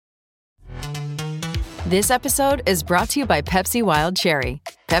This episode is brought to you by Pepsi Wild Cherry.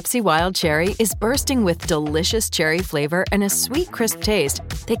 Pepsi Wild Cherry is bursting with delicious cherry flavor and a sweet, crisp taste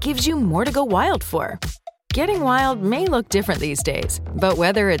that gives you more to go wild for. Getting wild may look different these days, but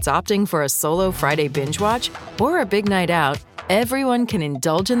whether it's opting for a solo Friday binge watch or a big night out, everyone can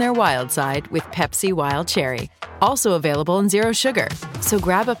indulge in their wild side with Pepsi Wild Cherry. Also available in Zero Sugar. So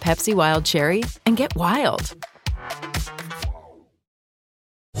grab a Pepsi Wild Cherry and get wild.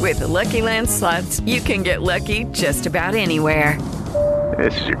 With the Lucky Land Slots, you can get lucky just about anywhere.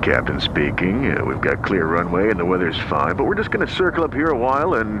 This is your captain speaking. We've got clear runway and the weather's fine, but we're just going to circle up here a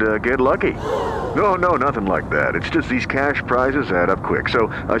while and get lucky. No, nothing like that. It's just these cash prizes add up quick. So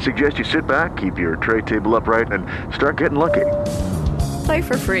I suggest you sit back, keep your tray table upright, and start getting lucky. Play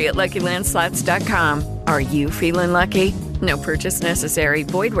for free at LuckyLandSlots.com. Are you feeling lucky? No purchase necessary.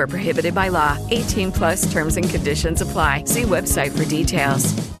 Void where prohibited by law. 18+ terms and conditions apply. See website for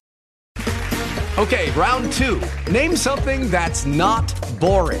details. Okay, round two. Name something that's not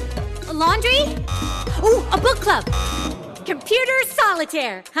boring. A laundry? Ooh, a book club. Computer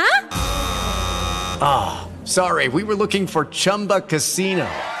solitaire, huh? Sorry, we were looking for Chumba Casino.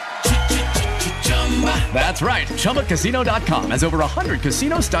 That's right. ChumbaCasino.com has over 100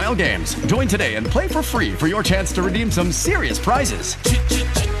 casino-style games. Join today and play for free for your chance to redeem some serious prizes.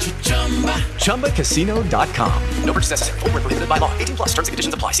 ChumbaCasino.com. No purchase necessary. Void where prohibited by law. 18+ terms and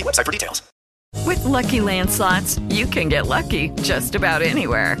conditions apply. See website for details. With Lucky Land Slots, you can get lucky just about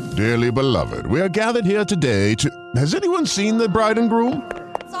anywhere. Dearly beloved, we are gathered here today to... Has anyone seen the bride and groom?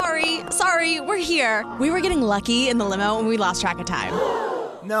 Sorry, we're here. We were getting lucky in the limo and we lost track of time.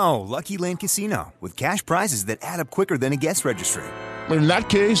 No, Lucky Land Casino, with cash prizes that add up quicker than a guest registry. In that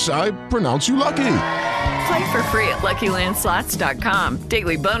case, I pronounce you lucky. Play for free at LuckyLandSlots.com.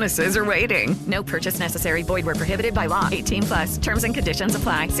 Daily bonuses are waiting. No purchase necessary. Void where prohibited by law. 18+. Terms and conditions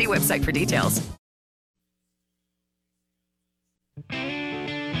apply. See website for details.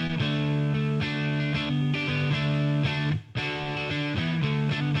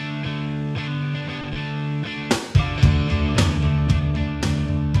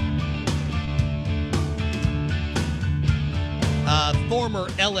 Former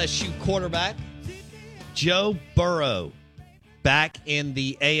LSU quarterback Joe Burrow back in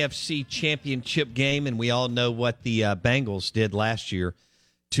the AFC Championship game, and we all know what the Bengals did last year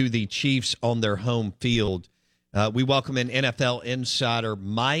to the Chiefs on their home field. We welcome in NFL insider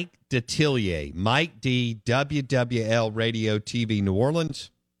Mike Detillier. Mike D, WWL Radio TV New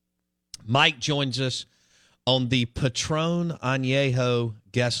Orleans. Mike joins us on the Patron Añejo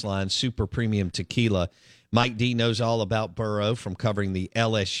guest line, Super Premium Tequila. Mike D knows all about Burrow from covering the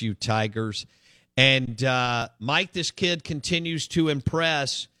LSU Tigers. And, Mike, this kid continues to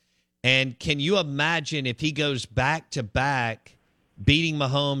impress. And can you imagine if he goes back-to-back beating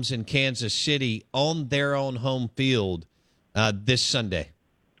Mahomes in Kansas City on their own home field this Sunday?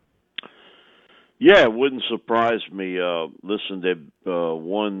 Yeah, it wouldn't surprise me. Listen, they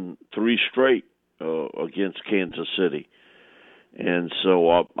won 3 straight against Kansas City. And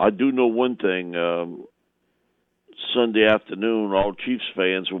so I do know one thing. Sunday afternoon, all Chiefs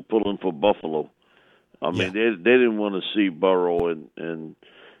fans were pulling for Buffalo. I mean, they didn't want to see Burrow and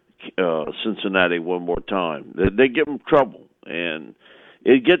Cincinnati one more time. They give them trouble, and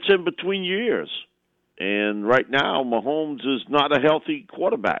it gets in between your ears. And right now, Mahomes is not a healthy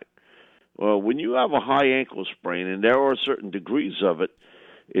quarterback. When you have a high ankle sprain, and there are certain degrees of it,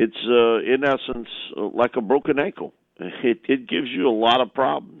 it's in essence like a broken ankle. It gives you a lot of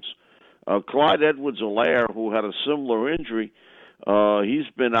problems. Clyde Edwards-Helaire, who had a similar injury, he's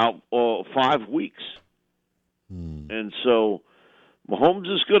been out 5 weeks. And so Mahomes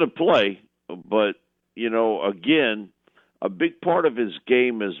is going to play, but, you know, again, a big part of his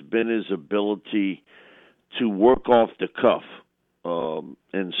game has been his ability to work off the cuff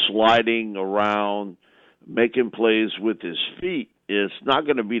and sliding around, making plays with his feet. It's not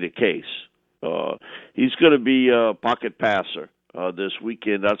going to be the case. He's going to be a pocket passer this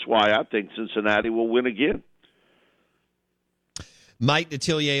weekend. That's why I think Cincinnati will win again. Mike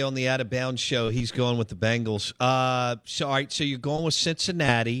Detillier on the Out of Bounds show. He's going with the Bengals. So, all right, so you're going with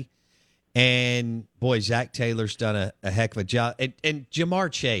Cincinnati, and boy, Zach Taylor's done a heck of a job. And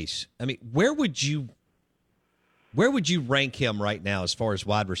Jamar Chase. I mean, where would you rank him right now as far as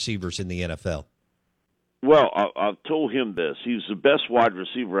wide receivers in the NFL? Well, I've told him this. He's the best wide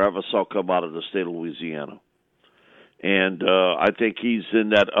receiver I ever saw come out of the state of Louisiana. And I think he's in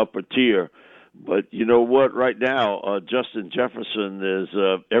that upper tier. But you know what? Right now, Justin Jefferson is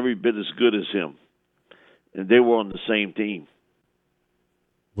every bit as good as him. And they were on the same team.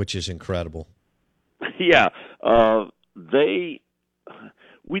 Which is incredible. Yeah.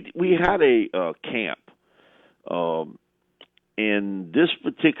 We had a camp In this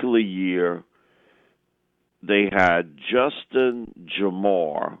particular year, they had Justin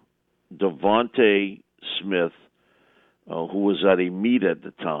Jamar, Devontae Smith, who was at a meet at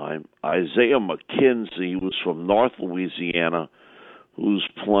the time, Isaiah McKenzie, who was from North Louisiana, who's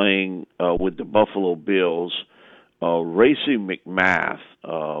playing with the Buffalo Bills, Racey McMath,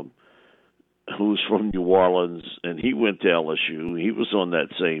 who's from New Orleans, and he went to LSU. He was on that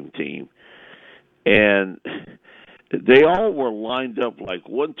same team. And they all were lined up like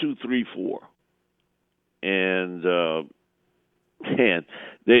 1, 2, 3, 4. And, man,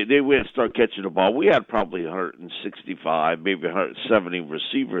 they went and started catching the ball. We had probably 165, maybe 170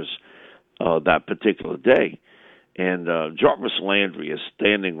 receivers that particular day. And Jarvis Landry is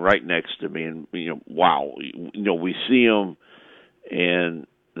standing right next to me, and wow, we see him, and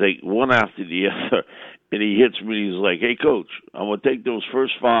they one after the other, and he hits me. He's like, "Hey, coach, I'm gonna take those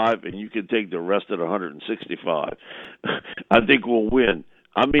first 5, and you can take the rest of the 165. I think we'll win."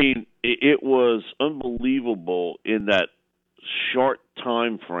 I mean, it was unbelievable in that short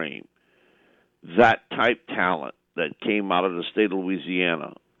time frame. That type talent that came out of the state of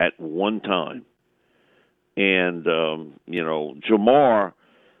Louisiana at one time. And, Jamar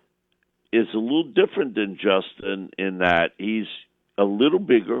is a little different than Justin in that he's a little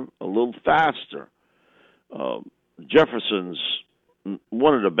bigger, a little faster. Jefferson's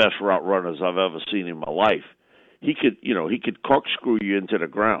one of the best route runners I've ever seen in my life. He could corkscrew you into the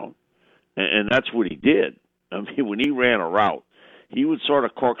ground, and that's what he did. I mean, when he ran a route, he would sort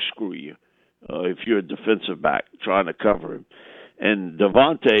of corkscrew you if you're a defensive back trying to cover him. And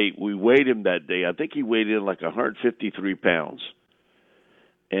Devontae, we weighed him that day. I think he weighed in like 153 pounds.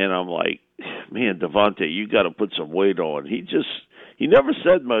 And I'm like, man, Devontae, you got to put some weight on. He never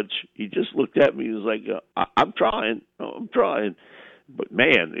said much. He just looked at me. He was like, I'm trying. But,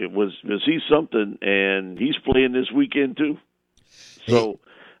 man, was he something? And he's playing this weekend too. So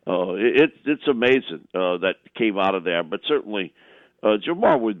it's amazing that came out of there. But certainly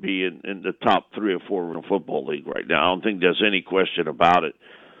Jamar would be in the top 3 or 4 in the football league right now. I don't think there's any question about it.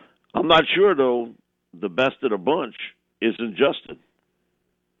 I'm not sure, though, the best of the bunch isn't Justin.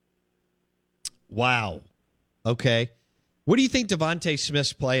 Wow. Okay. What do you think Devontae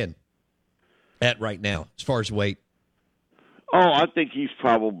Smith's playing at right now as far as weight? Oh, I think he's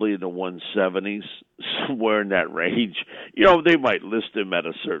probably in the 170s, somewhere in that range. They might list him at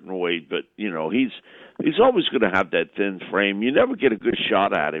a certain weight, but, he's always going to have that thin frame. You never get a good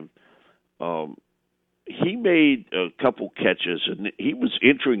shot at him. He made a couple catches, and he was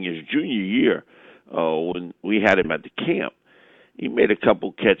entering his junior year when we had him at the camp. He made a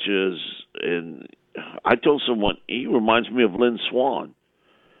couple catches, and I told someone he reminds me of Lynn Swann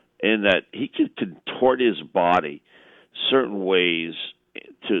in that he could contort his body certain ways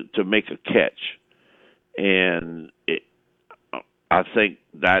to make a catch. And I think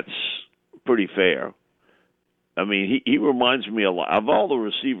that's pretty fair. I mean, he reminds me a lot of all the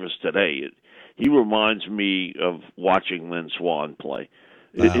receivers today. He reminds me of watching Lynn Swann play.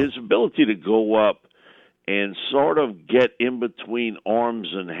 Wow. His ability to go up and sort of get in between arms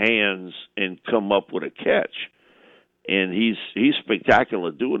and hands and come up with a catch. And he's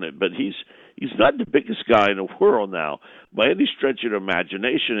spectacular doing it, but he's not the biggest guy in the world now by any stretch of the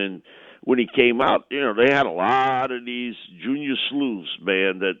imagination. And when he came out, they had a lot of these junior sleuths,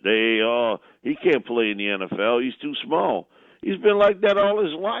 man, that he can't play in the NFL. He's too small. He's been like that all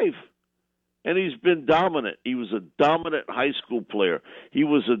his life. And he's been dominant. He was a dominant high school player. He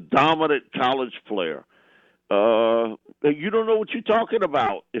was a dominant college player. You don't know what you're talking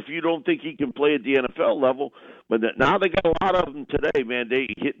about if you don't think he can play at the NFL level. But now they got a lot of them today, man. They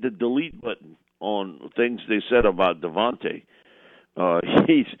hit the delete button on things they said about Devontae.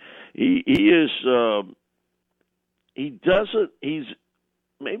 He's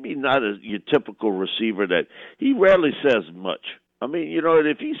maybe not your typical receiver that he rarely says much. I mean,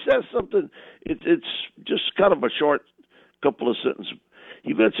 if he says something, it's just kind of a short couple of sentences.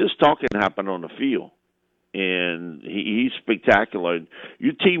 He lets his talking happen on the field. And he's spectacular.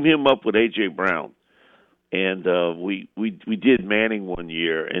 You team him up with A.J. Brown, and we did Manning one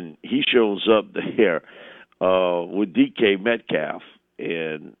year, and he shows up there with DK Metcalf,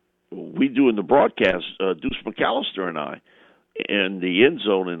 and we doing the broadcast, Deuce McAllister and I, in the end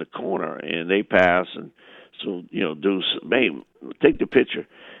zone in the corner, and they pass, and so Deuce, man, take the picture,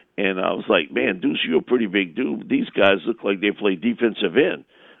 and I was like, man, Deuce, you're a pretty big dude. These guys look like they play defensive end.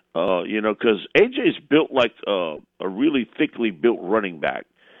 Because AJ's built like a really thickly built running back.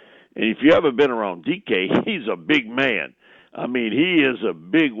 And if you haven't been around DK, he's a big man. I mean, he is a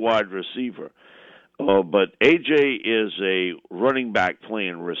big wide receiver. But AJ is a running back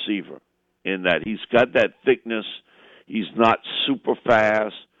playing receiver. in that he's got that thickness. He's not super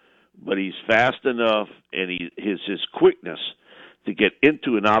fast, but he's fast enough, and his quickness to get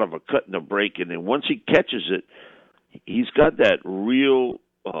into and out of a cut and a break. And then once he catches it, he's got that real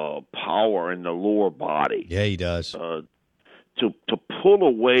power in the lower body. Yeah, he does. To pull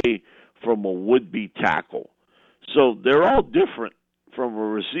away from a would-be tackle. So they're all different from a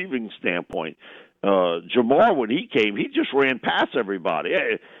receiving standpoint. Jamar, when he came, he just ran past everybody.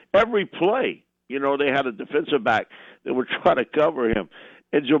 Every play, they had a defensive back that would try to cover him.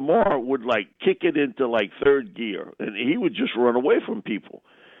 And Jamar would, kick it into, third gear, and he would just run away from people.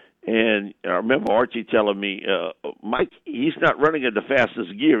 And I remember Archie telling me, Mike, he's not running at the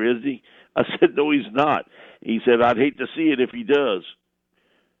fastest gear, is he? I said, no, he's not. He said, I'd hate to see it if he does.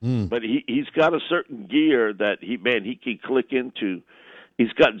 But he's got a certain gear that he can click into.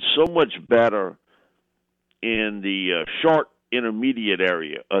 He's gotten so much better in the short intermediate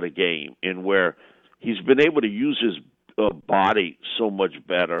area of the game, and where he's been able to use his body so much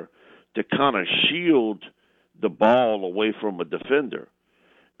better to kind of shield the ball away from a defender.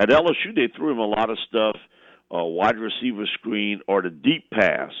 At LSU, they threw him a lot of stuff, wide receiver screen or the deep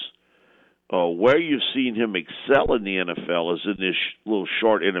pass. Where you've seen him excel in the NFL is in this little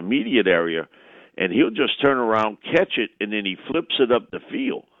short intermediate area, and he'll just turn around, catch it, and then he flips it up the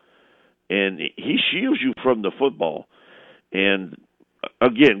field. And he shields you from the football. And,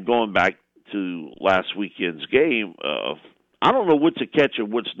 again, going back to last weekend's game, I don't know what's a catch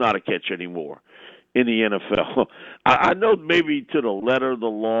and what's not a catch anymore in the NFL. I know maybe to the letter of the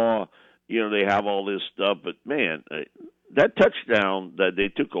law, they have all this stuff, but, man, that touchdown that they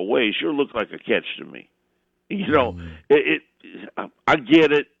took away sure looked like a catch to me. I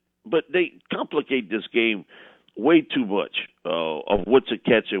get it, but they complicate this game way too much of what's a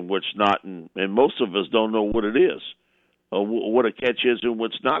catch and what's not, and most of us don't know what it is, what a catch is and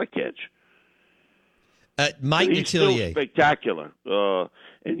what's not a catch. Mike He's Detillier. still spectacular.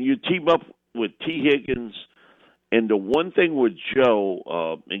 And you team up with T. Higgins, and the one thing with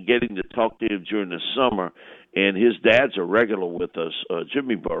Joe, and getting to talk to him during the summer, and his dad's a regular with us,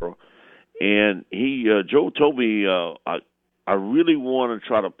 Jimmy Burrow, and Joe told me I really want to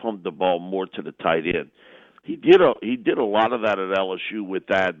try to pump the ball more to the tight end. He did a lot of that at LSU with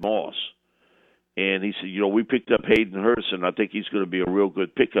Thad Moss, and he said, we picked up Hayden Hurst, and I think he's going to be a real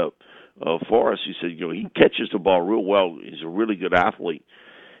good pickup for us. He said, he catches the ball real well. He's a really good athlete,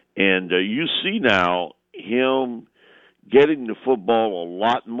 and you see now him getting the football a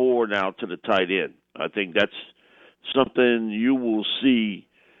lot more now to the tight end. I think that's something you will see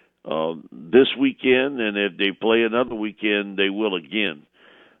this weekend, and if they play another weekend, they will again.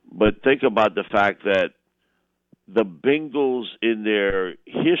 But think about the fact that the Bengals in their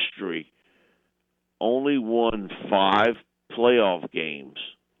history only won 5 playoff games.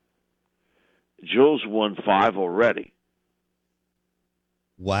 Joe's won 5 already.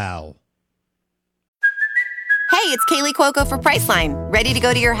 Wow. Hey, it's Kaylee Cuoco for Priceline. Ready to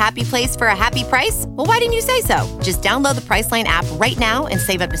go to your happy place for a happy price? Well, why didn't you say so? Just download the Priceline app right now and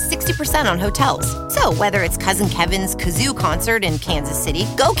save up to 60% on hotels. So whether it's Cousin Kevin's Kazoo Concert in Kansas City,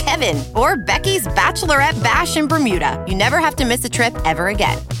 go Kevin, or Becky's Bachelorette Bash in Bermuda, you never have to miss a trip ever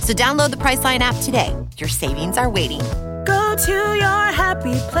again. So download the Priceline app today. Your savings are waiting. Go to your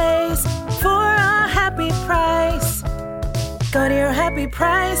happy place for a happy price. Go to your happy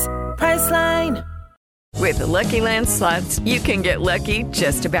price, Priceline. With the Lucky Land Slots, you can get lucky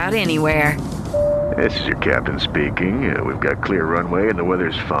just about anywhere. This is your captain speaking. We've got clear runway and the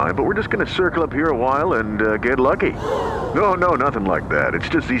weather's fine, but we're just going to circle up here a while and get lucky. No, nothing like that. It's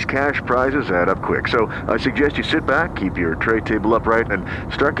just these cash prizes add up quick. So I suggest you sit back, keep your tray table upright, and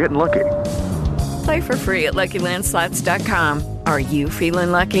start getting lucky. Play for free at LuckyLandSlots.com. Are you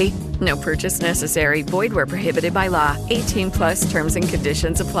feeling lucky? No purchase necessary. Void where prohibited by law. 18+ terms and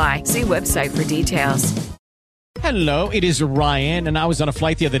conditions apply. See website for details. Hello, it is Ryan, and I was on a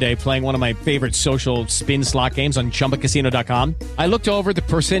flight the other day playing one of my favorite social spin slot games on ChumbaCasino.com. I looked over at the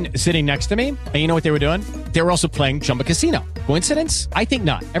person sitting next to me, and you know what they were doing? They were also playing Chumba Casino. Coincidence? I think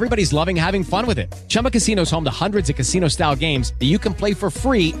not. Everybody's loving having fun with it. Chumba Casino is home to hundreds of casino-style games that you can play for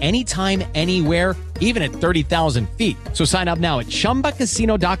free anytime, anywhere, even at 30,000 feet. So sign up now at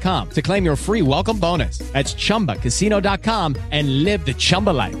ChumbaCasino.com to claim your free welcome bonus. That's ChumbaCasino.com and live the Chumba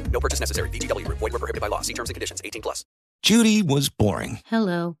life. No purchase necessary. VGW. Void where prohibited by law. See terms and conditions. 18+. Judy was boring.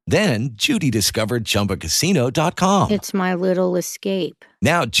 Hello. Then Judy discovered ChumbaCasino.com. It's my little escape.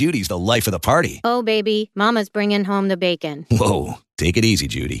 Now Judy's the life of the party. Oh, baby, mama's bringing home the bacon. Whoa, take it easy,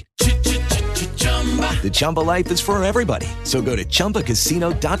 Judy. The Chumba life is for everybody. So go to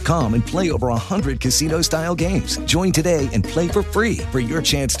ChumbaCasino.com and play over 100 casino-style games. Join today and play for free for your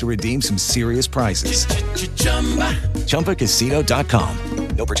chance to redeem some serious prizes. ChumbaCasino.com.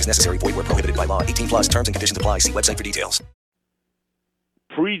 No purchase necessary. Void where prohibited by law. 18 plus terms and conditions apply. See website for details.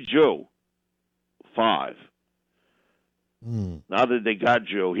 Pre-Joe, 5. Now that they got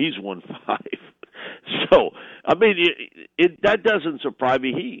Joe, he's won 5. So, I mean, that doesn't surprise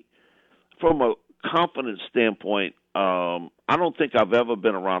me. From a confidence standpoint, I don't think I've ever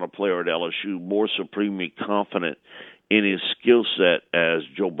been around a player at LSU more supremely confident in his skill set as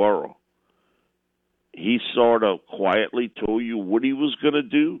Joe Burrow. He sort of quietly told you what he was going to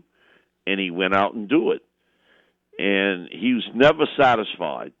do, and he went out and do it. And he was never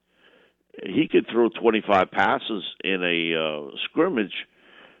satisfied. He could throw 25 passes in a scrimmage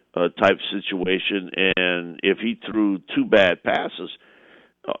type situation, and if he threw 2 bad passes,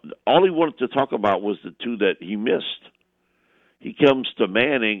 all he wanted to talk about was the 2 that he missed. He comes to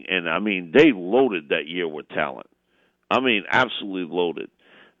Manning, and, I mean, they loaded that year with talent. I mean, absolutely loaded.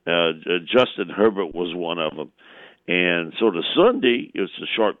 Justin Herbert was one of them. And so the Sunday, it was a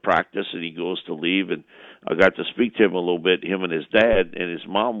short practice, and he goes to leave, and I got to speak to him a little bit, him and his dad, and his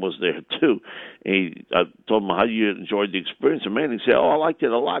mom was there too. And I told him, how you enjoyed the experience? And Manning said, I liked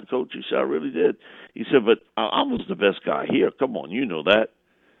it a lot, Coach. He said, I really did. He said, but I was the best guy here. Come on, you know that.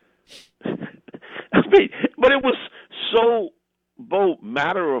 I mean, but it was so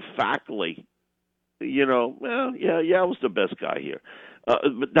matter-of-factly, well, yeah, I was the best guy here.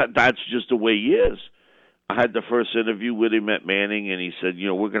 But that's just the way he is. I had the first interview with him at Manning, and he said,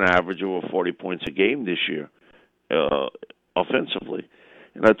 we're going to average over 40 points a game this year, offensively.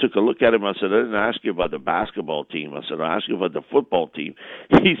 And I took a look at him. I said, I didn't ask you about the basketball team. I said, I asked you about the football team.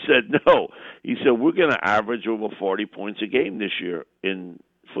 He said, no. He said, we're going to average over 40 points a game this year in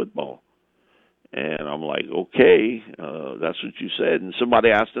football. And I'm like, okay, that's what you said. And somebody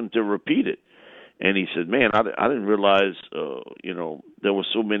asked him to repeat it. And he said, man, I didn't realize, there were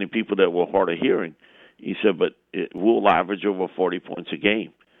so many people that were hard of hearing. He said, but we'll average over 40 points a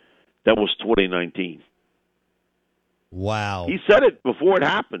game. That was 2019. Wow. He said it before it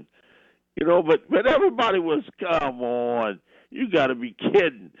happened. But everybody was, come on, you got to be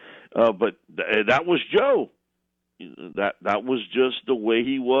kidding. But that was Joe. That was just the way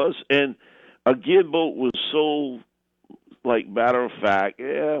he was. And Gilbo was so, matter of fact,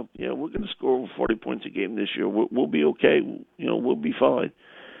 yeah, we're going to score over 40 points a game this year. We'll be okay. We'll be fine.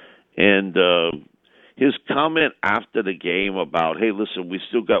 And his comment after the game about, hey, listen, we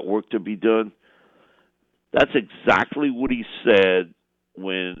still got work to be done, that's exactly what he said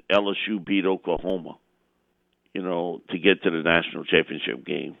when LSU beat Oklahoma, to get to the national championship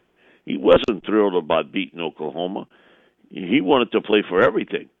game. He wasn't thrilled about beating Oklahoma. He wanted to play for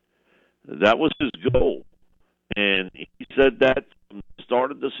everything. That was his goal. And he said that from the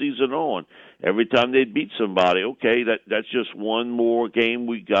start of the season on. Every time they'd beat somebody, okay, that's just one more game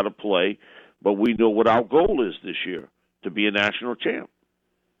we got to play, but we know what our goal is this year, to be a national champ.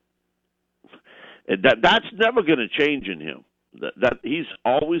 And that's never going to change in him. That he's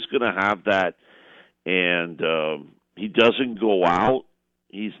always going to have that, and he doesn't go out.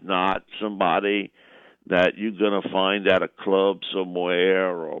 He's not somebody that you're going to find at a club somewhere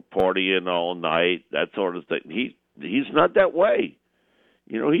or partying all night, that sort of thing. He's not that way.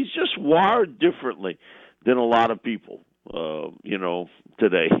 He's just wired differently than a lot of people,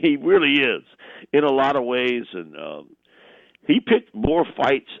 today. He really is in a lot of ways, and he picked more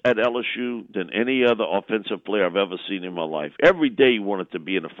fights at LSU than any other offensive player I've ever seen in my life. Every day he wanted to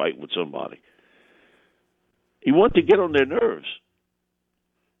be in a fight with somebody. He wanted to get on their nerves.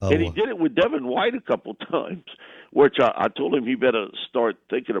 And he did it with Devin White a couple times, which I told him he better start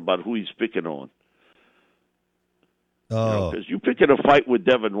thinking about who he's picking on. Because you picking a fight with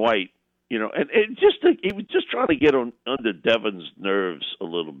Devin White, and he was just trying to get under Devin's nerves a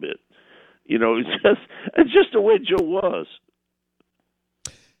little bit. It's just the way Joe was.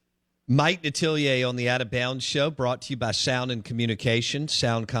 Mike Detillier on the Out of Bounds Show, brought to you by Sound and Communication,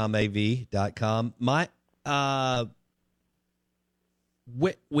 soundcomav.com.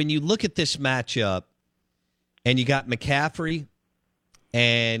 When you look at this matchup, and you got McCaffrey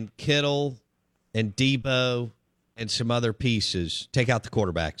and Kittle and Debo and some other pieces, take out the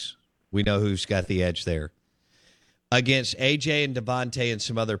quarterbacks. We know who's got the edge there. Against A.J. and Devontae and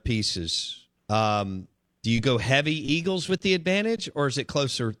some other pieces, do you go heavy Eagles with the advantage, or is it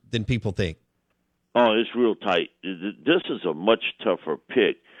closer than people think? Oh, it's real tight. This is a much tougher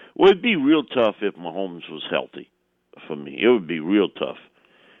pick. Well, it'd be real tough if Mahomes was healthy for me. It would be real tough.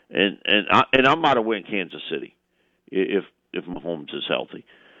 And I'm out of way in Kansas City if Mahomes is healthy.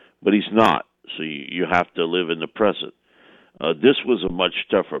 But he's not. So you have to live in the present. This was a much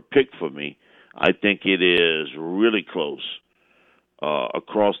tougher pick for me. I think it is really close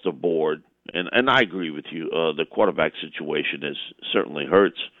across the board. And I agree with you. The quarterback situation certainly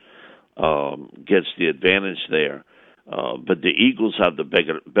hurts, gets the advantage there. But the Eagles have the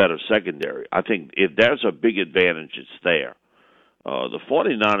better secondary. I think if there's a big advantage, it's there. The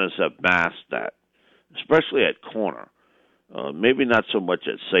 49ers have masked that, especially at corner. Maybe not so much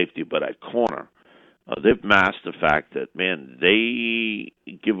at safety, but at corner. They've masked the fact that, man, they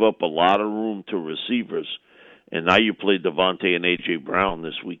give up a lot of room to receivers. And now you play Devontae and A.J. Brown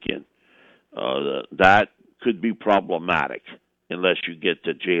this weekend. That could be problematic unless you get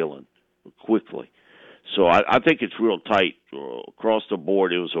to Jalen quickly. So I think it's real tight across the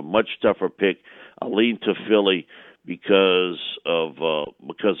board. It was a much tougher pick. I lean to Philly because of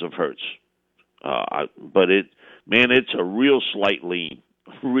Hurts. But it's a real slight lean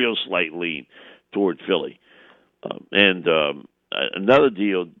toward Philly. Another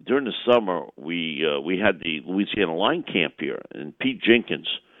deal, during the summer, we had the Louisiana Line Camp here, and Pete Jenkins,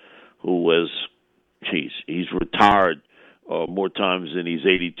 who was, he's retired more times than he's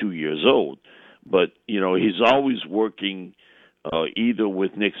 82 years old. But, he's always working either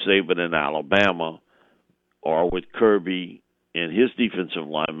with Nick Saban in Alabama or with Kirby and his defensive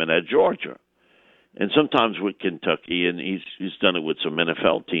linemen at Georgia. And sometimes with Kentucky, and he's done it with some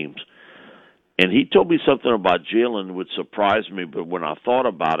NFL teams. And he told me something about Jalen which surprised me, but when I thought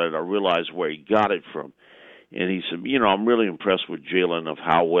about it, I realized where he got it from. And he said, I'm really impressed with Jalen of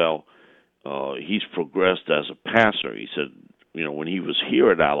how well he's progressed as a passer. He said, when he was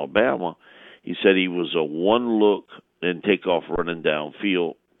here at Alabama, he said he was a one-look and take-off running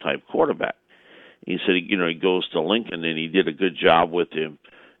downfield type quarterback. He said, he goes to Lincoln, and he did a good job with him,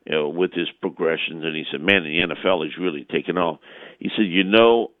 with his progressions. And he said, man, in the NFL, he's really taken off. He said,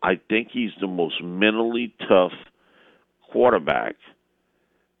 I think he's the most mentally tough quarterback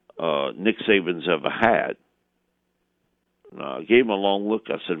Nick Saban's ever had. I gave him a long look.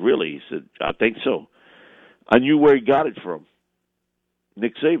 I said, really? He said, I think so. I knew where he got it from.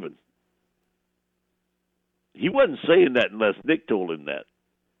 Nick Saban. He wasn't saying that unless Nick told him that.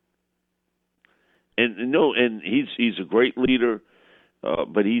 And he's a great leader,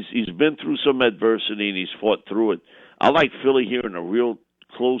 but he's been through some adversity and he's fought through it. I like Philly here in a real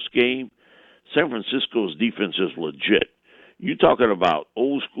close game. San Francisco's defense is legit. You talking about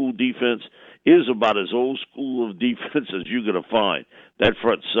old school defense is about as old school of defense as you're going to find. That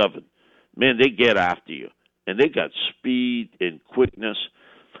front seven, man, they get after you, and they got speed and quickness.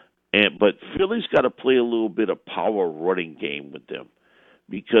 But Philly's got to play a little bit of power running game with them,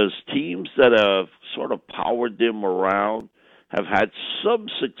 because teams that have sort of powered them around have had some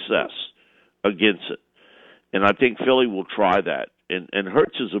success against it. And I think Philly will try that. And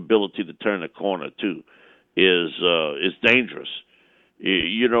Hurts' ability to turn the corner, too, is dangerous.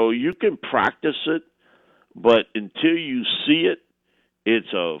 You can practice it, but until you see it,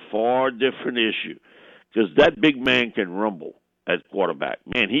 it's a far different issue. Because that big man can rumble at quarterback.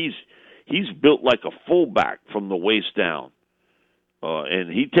 Man, he's built like a fullback from the waist down.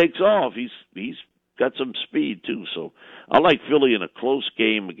 And he takes off. He's got some speed, too. So I like Philly in a close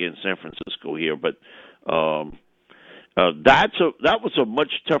game against San Francisco here. But that was a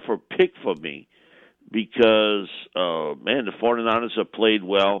much tougher pick for me because, the 49ers have played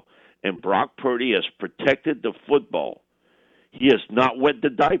well, and Brock Purdy has protected the football. He has not wet the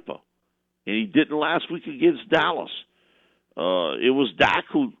diaper, and he didn't last week against Dallas. It was Dak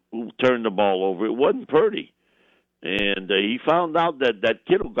who turned the ball over. It wasn't Purdy. And he found out that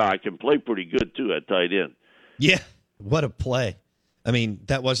Kittle guy can play pretty good, too, at tight end. Yeah, what a play. I mean,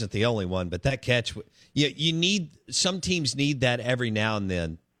 that wasn't the only one, but that catch, some teams need that every now and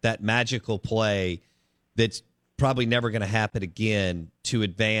then, that magical play that's probably never going to happen again to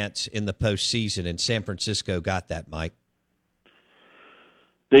advance in the postseason, and San Francisco got that, Mike.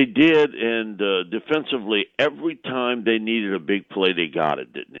 They did, and defensively, every time they needed a big play, they got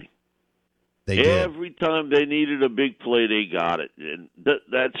it, didn't they? They did. Every time they needed a big play, they got it. And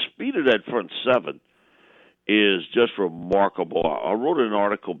that speed of that front seven is just remarkable. I wrote an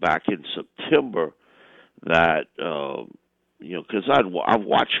article back in September that, because I've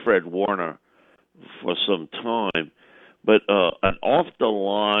watched Fred Warner for some time, but an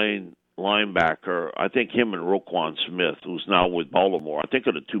off-the-line linebacker, I think him and Roquan Smith, who's now with Baltimore, I think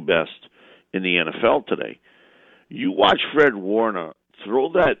are the two best in the NFL today. You watch Fred Warner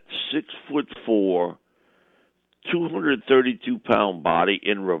throw that 6'4", 232-pound body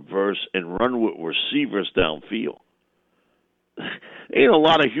in reverse and run with receivers downfield. Ain't a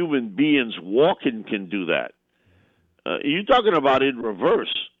lot of human beings walking can do that. You're talking about in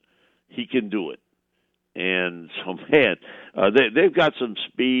reverse. he can do it. And so, man, they've got some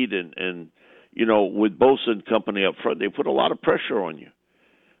speed, and with Bosa and company up front, they put a lot of pressure on you.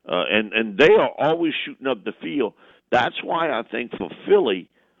 And they are always shooting up the field. That's why I think for Philly,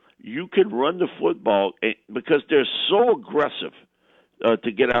 you can run the football because they're so aggressive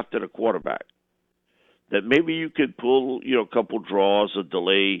to get after the quarterback that maybe you could pull, a couple draws, a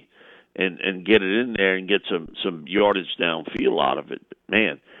delay, and get it in there and get some yardage downfield out of it. But,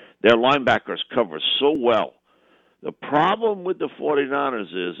 man, their linebackers cover so well. The problem with the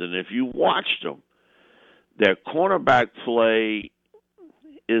 49ers is, and if you watched them, their cornerback play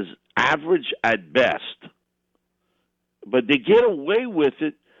is average at best. But they get away with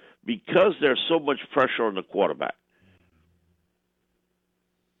it because there's so much pressure on the quarterback.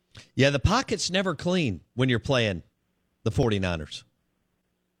 Yeah, the pocket's never clean when you're playing the 49ers.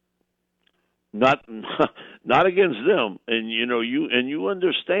 Not against them, and you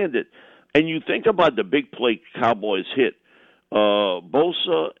understand it, and you think about the big play Cowboys hit.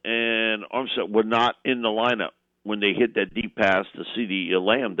 Bosa and Armstead were not in the lineup when they hit that deep pass to CeeDee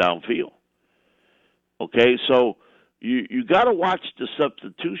Lamb downfield. Okay, so you got to watch the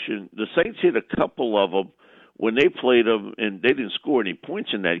substitution. The Saints hit a couple of them when they played them, and they didn't score any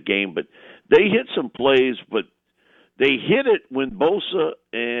points in that game, but they hit some plays, but they hit it when Bosa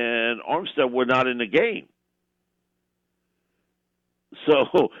and Armstead were not in the game.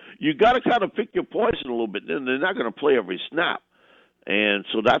 So you got to kind of pick your poison a little bit. Then they're not going to play every snap. And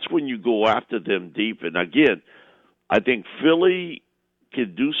so that's when you go after them deep. And, again, I think Philly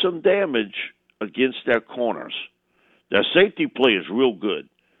can do some damage against their corners. Their safety play is real good.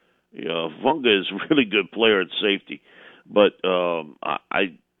 Vunga is a really good player at safety. But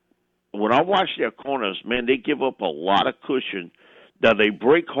when I watch their corners, man, they give up a lot of cushion. Now, they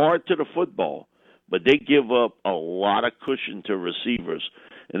break hard to the football, but they give up a lot of cushion to receivers.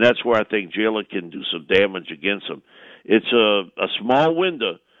 And that's where I think Jalen can do some damage against them. It's a small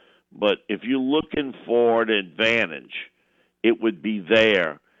window, but if you're looking for an advantage, it would be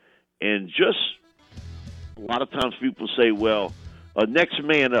there. And just a lot of times people say, well, next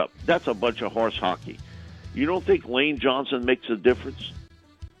man up. That's a bunch of horse hockey. You don't think Lane Johnson makes a difference?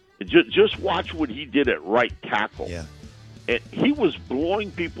 Just watch what he did at right tackle. Yeah. And he was blowing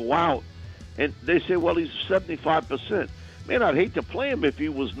people out. And they say, well, he's 75%. Man, I'd hate to play him if he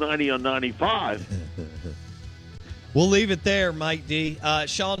was 90 or 95. We'll leave it there, Mike D.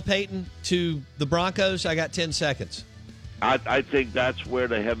 Sean Payton to the Broncos. I got 10 seconds. I think that's where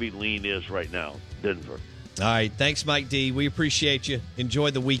the heavy lean is right now, Denver. All right. Thanks, Mike D. We appreciate you. Enjoy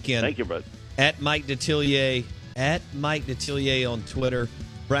the weekend. Thank you, bud. At Mike Detillier on Twitter.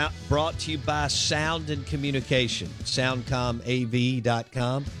 Brought to you by Sound and Communication.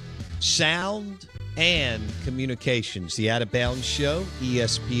 SoundcomAV.com. Sound and Communications. The Out of Bounds Show,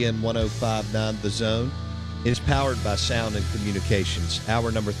 ESPN 105.9 The Zone, is powered by Sound and Communications.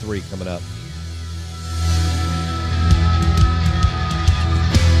 Hour number 3 coming up.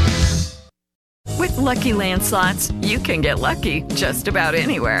 With Lucky Land Slots, you can get lucky just about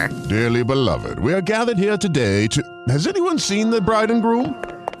anywhere. Dearly beloved, we are gathered here today to... Has anyone seen the bride and groom?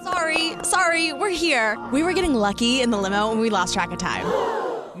 Sorry, we're here. We were getting lucky in the limo and we lost track of time.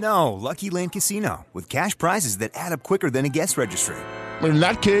 No, Lucky Land Casino, with cash prizes that add up quicker than a guest registry. In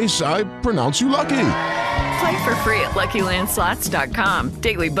that case, I pronounce you lucky. Play for free at LuckyLandSlots.com.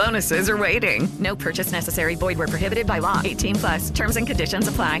 Daily bonuses are waiting. No purchase necessary. Void where prohibited by law. 18+. Terms and conditions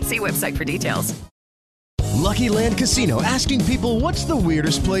apply. See website for details. Lucky Land Casino, asking people, what's the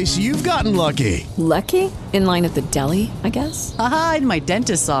weirdest place you've gotten lucky? Lucky? In line at the deli, I guess? Aha, in my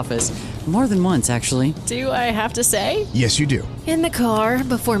dentist's office. More than once, actually. Do I have to say? Yes, you do. In the car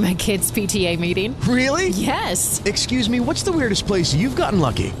before my kids' PTA meeting. Really? Yes. Excuse me, what's the weirdest place you've gotten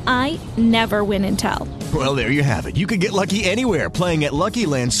lucky? I never win and tell. Well, there you have it. You can get lucky anywhere, playing at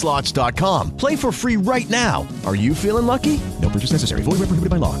LuckyLandSlots.com. Play for free right now. Are you feeling lucky? No purchase necessary. Void where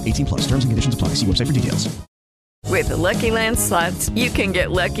prohibited by law. 18+. Terms and conditions apply. See website for details. With the Lucky Land Slots, you can get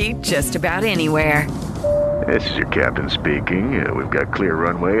lucky just about anywhere. This is your captain speaking. We've got clear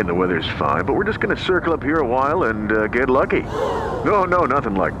runway and the weather's fine, but we're just going to circle up here a while and get lucky. No,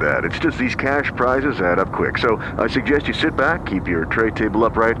 nothing like that. It's just these cash prizes add up quick. So I suggest you sit back, keep your tray table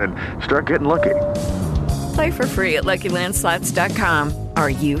upright, and start getting lucky. Play for free at LuckyLandSlots.com. Are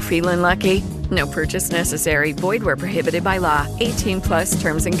you feeling lucky? No purchase necessary. Void where prohibited by law. 18+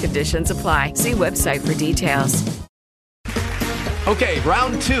 terms and conditions apply. See website for details. Okay,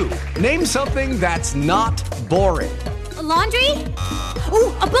 round 2. Name something that's not boring. A laundry?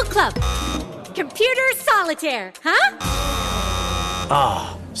 Ooh, a book club. Computer solitaire, huh?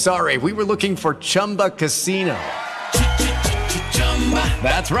 Ah, sorry, we were looking for Chumba Casino.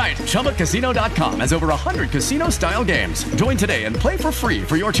 That's right. ChumbaCasino.com has over 100 casino-style games. Join today and play for free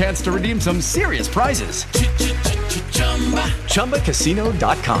for your chance to redeem some serious prizes.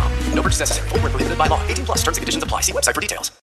 ChumbaCasino.com. No purchase necessary. Void where prohibited by law. 18 plus terms and conditions apply. See website for details.